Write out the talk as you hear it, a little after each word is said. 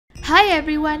Hi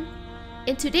everyone!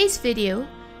 In today's video,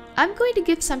 I'm going to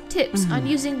give some tips on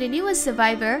using the newest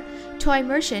survivor, Toy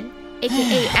Immersion,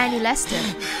 aka Annie Lester.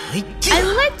 I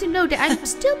would like to know that I'm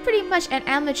still pretty much an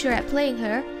amateur at playing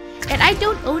her, and I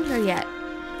don't own her yet.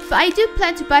 But I do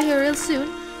plan to buy her real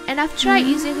soon, and I've tried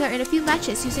using her in a few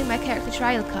matches using my character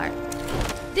trial card.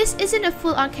 This isn't a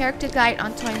full-on character guide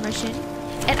on Toy Immersion,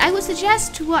 and I would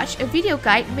suggest to watch a video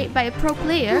guide made by a pro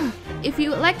player if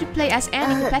you would like to play as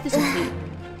Annie competitively.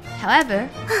 However,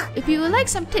 if you would like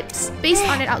some tips based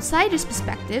on an outsider's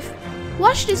perspective,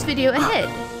 watch this video ahead.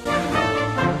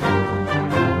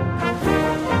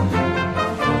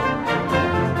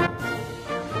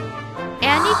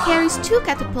 Annie carries 2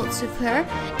 catapults with her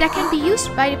that can be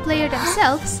used by the player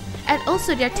themselves and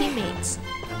also their teammates.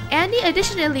 Annie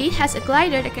additionally has a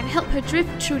glider that can help her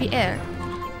drift through the air.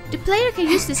 The player can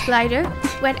use this glider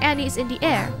when Annie is in the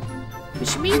air,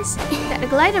 which means that the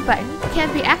glider button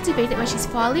can be activated when she's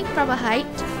falling from a height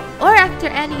or after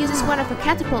Annie uses one of her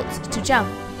catapults to jump.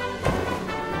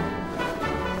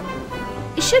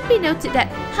 It should be noted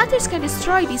that hunters can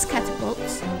destroy these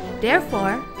catapults.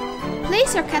 Therefore,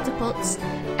 place your catapults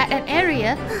at an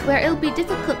area where it will be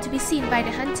difficult to be seen by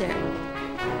the hunter.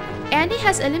 Annie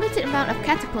has a limited amount of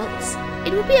catapults.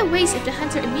 It would be a waste if the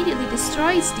hunter immediately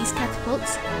destroys these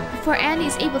catapults before Annie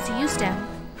is able to use them.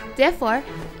 Therefore,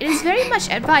 it is very much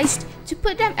advised to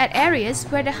put them at areas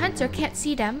where the hunter can't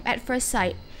see them at first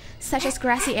sight, such as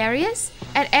grassy areas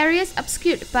and areas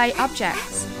obscured by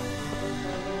objects.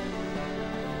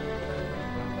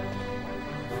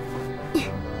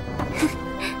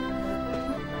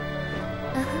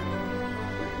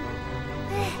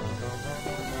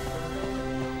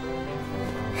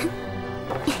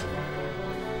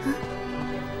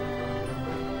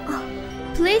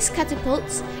 Place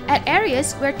catapults at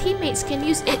areas where teammates can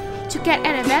use it to get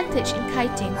an advantage in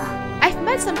kiting. I've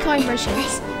met some toy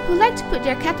immersions who like to put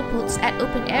their catapults at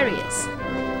open areas.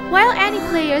 While Annie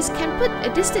players can put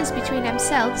a distance between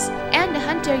themselves and the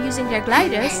hunter using their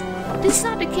gliders, this is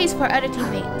not the case for other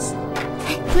teammates.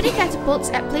 Putting catapults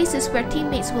at places where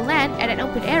teammates will land at an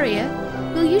open area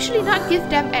will usually not give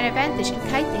them an advantage in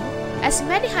kiting, as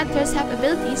many hunters have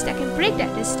abilities that can break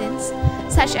that distance,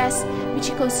 such as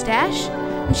Michiko's dash,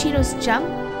 Michino's jump,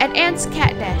 and Ant's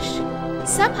cat dash.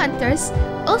 Some hunters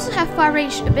also have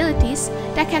far-range abilities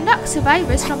that can knock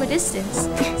survivors from a distance,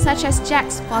 such as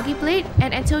Jack's Foggy Blade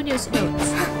and Antonio's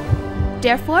Notes.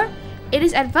 Therefore, it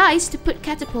is advised to put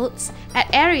catapults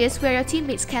at areas where your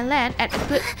teammates can land at a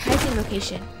good kiting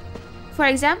location. For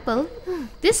example,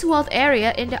 this walled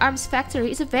area in the arms factory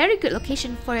is a very good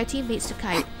location for your teammates to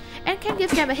kite, and can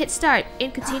give them a head start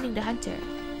in containing the hunter.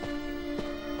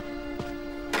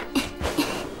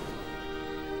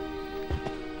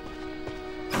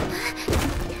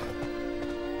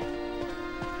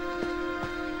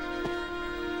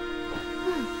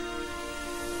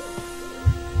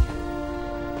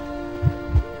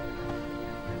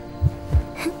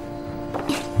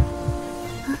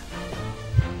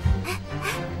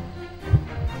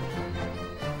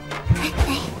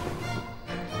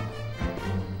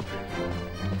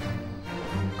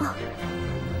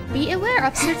 Be aware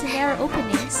of certain narrow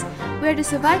openings where the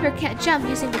survivor can't jump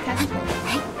using the catapult.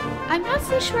 I'm not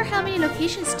so sure how many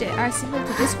locations there are similar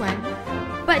to this one,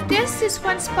 but there's this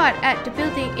one spot at the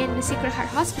building in the Sacred Heart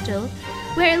Hospital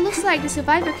where it looks like the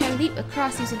survivor can leap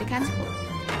across using the catapult.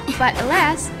 But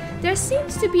alas, there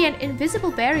seems to be an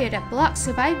invisible barrier that blocks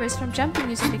survivors from jumping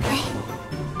using the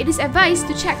catapult. It is advised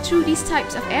to check through these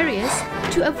types of areas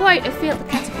to avoid a failed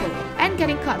catapult and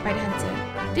getting caught by the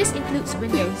hunter. This includes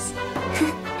windows.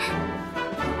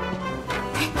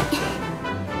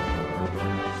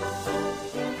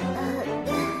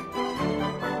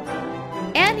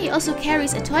 Annie also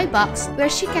carries a toy box where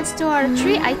she can store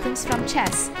 3 items from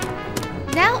chests.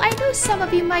 Now I know some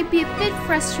of you might be a bit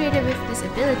frustrated with this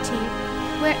ability,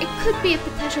 where it could be a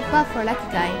potential buff for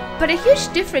Lucky Guy. But a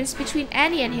huge difference between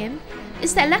Annie and him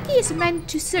is that Lucky is meant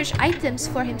to search items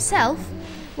for himself,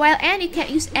 while Annie can't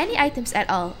use any items at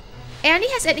all.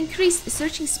 Annie has an increased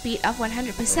searching speed of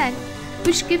 100%,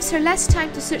 which gives her less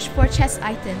time to search for chest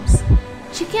items.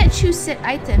 She can't choose set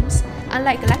items,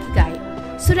 unlike Lucky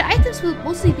Guy, so the items will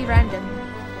mostly be random.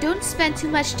 Don't spend too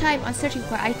much time on searching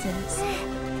for items.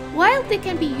 While they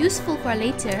can be useful for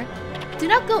later, do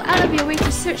not go out of your way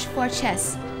to search for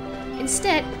chests.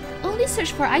 Instead, only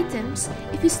search for items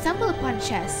if you stumble upon a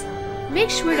chest.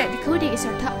 Make sure that decoding is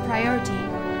your top priority.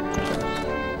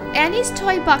 Annie's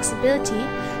toy box ability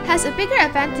has a bigger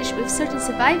advantage with certain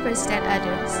survivors than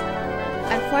others.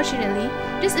 Unfortunately,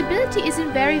 this ability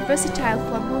isn't very versatile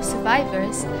for most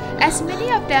survivors, as many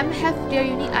of them have their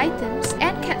unique items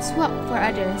and can't swap for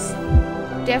others.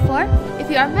 Therefore, if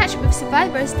you are matched with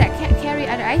survivors that can't carry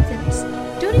other items,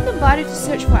 don't even bother to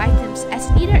search for items, as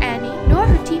neither Annie nor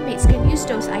her teammates can use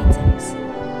those items.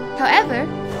 However,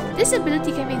 this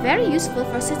ability can be very useful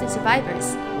for certain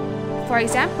survivors. For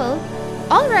example,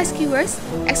 all rescuers,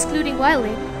 excluding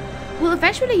Wallace, will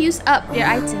eventually use up their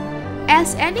item.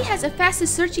 As Annie has a faster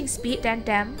searching speed than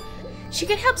them, she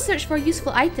can help search for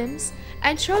useful items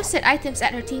and throw said items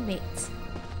at her teammates.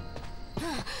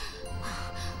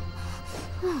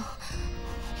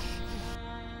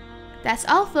 That's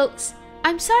all, folks.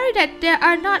 I'm sorry that there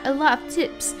are not a lot of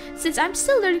tips since I'm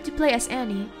still learning to play as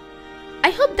Annie.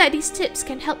 I hope that these tips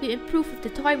can help you improve with the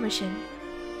toy mission.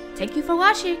 Thank you for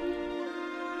watching!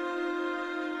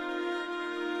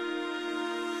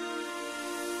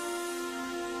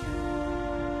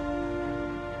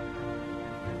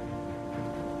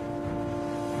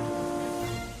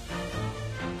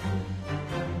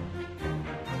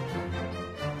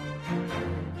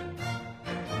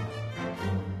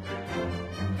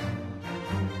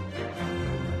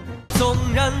 纵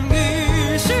然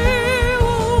与世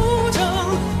无争，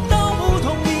道不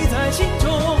统一在心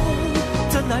中，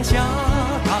怎奈下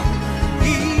岗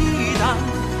一旦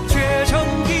却成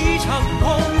一场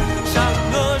空。